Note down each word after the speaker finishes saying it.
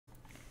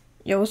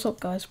Yo, what's up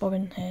guys,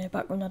 Bobbin here,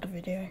 back with another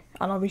video,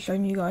 and I'll be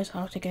showing you guys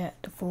how to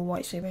get the full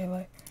white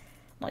superhero,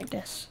 like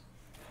this.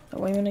 So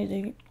what you want to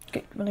do,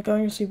 when I go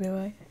in your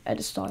superhero,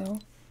 edit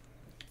style,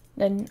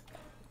 then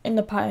in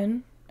the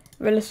pattern,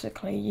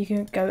 realistically you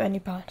can go any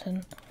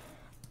pattern.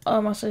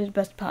 I say the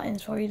best pattern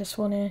is probably this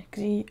one here,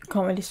 because you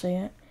can't really see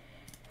it,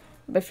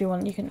 but if you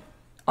want you can,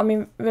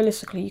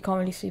 realistically you can't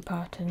really see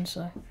patterns,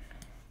 so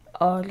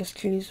just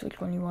choose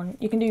which one you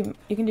want. You can do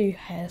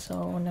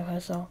hairstyle or no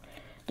hairstyle.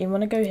 You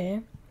want to go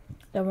here.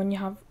 Then when you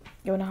want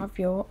to have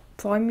your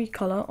primary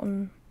color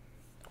on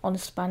the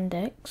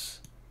spandex,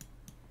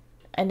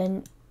 and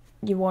then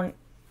you want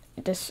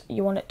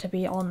it to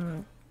be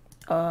on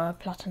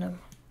platinum.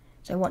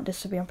 So you want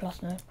this to be on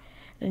platinum.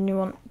 Then you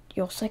want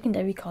your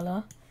secondary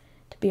color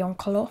to be on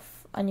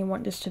cloth, and you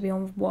want this to be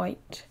on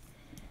white.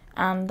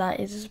 And that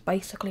is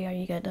basically how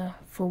you get the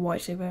full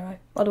white superhero.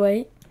 By the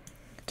way,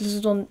 this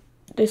is on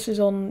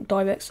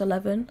DirectX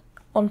 11.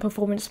 On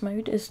performance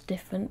mode is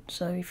different.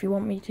 So if you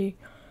want me to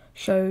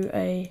show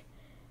it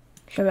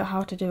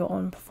how to do it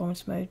on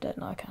performance mode, then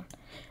I can.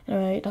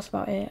 Anyway, that's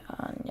about it,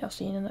 and yeah, I'll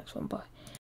see you in the next one. Bye.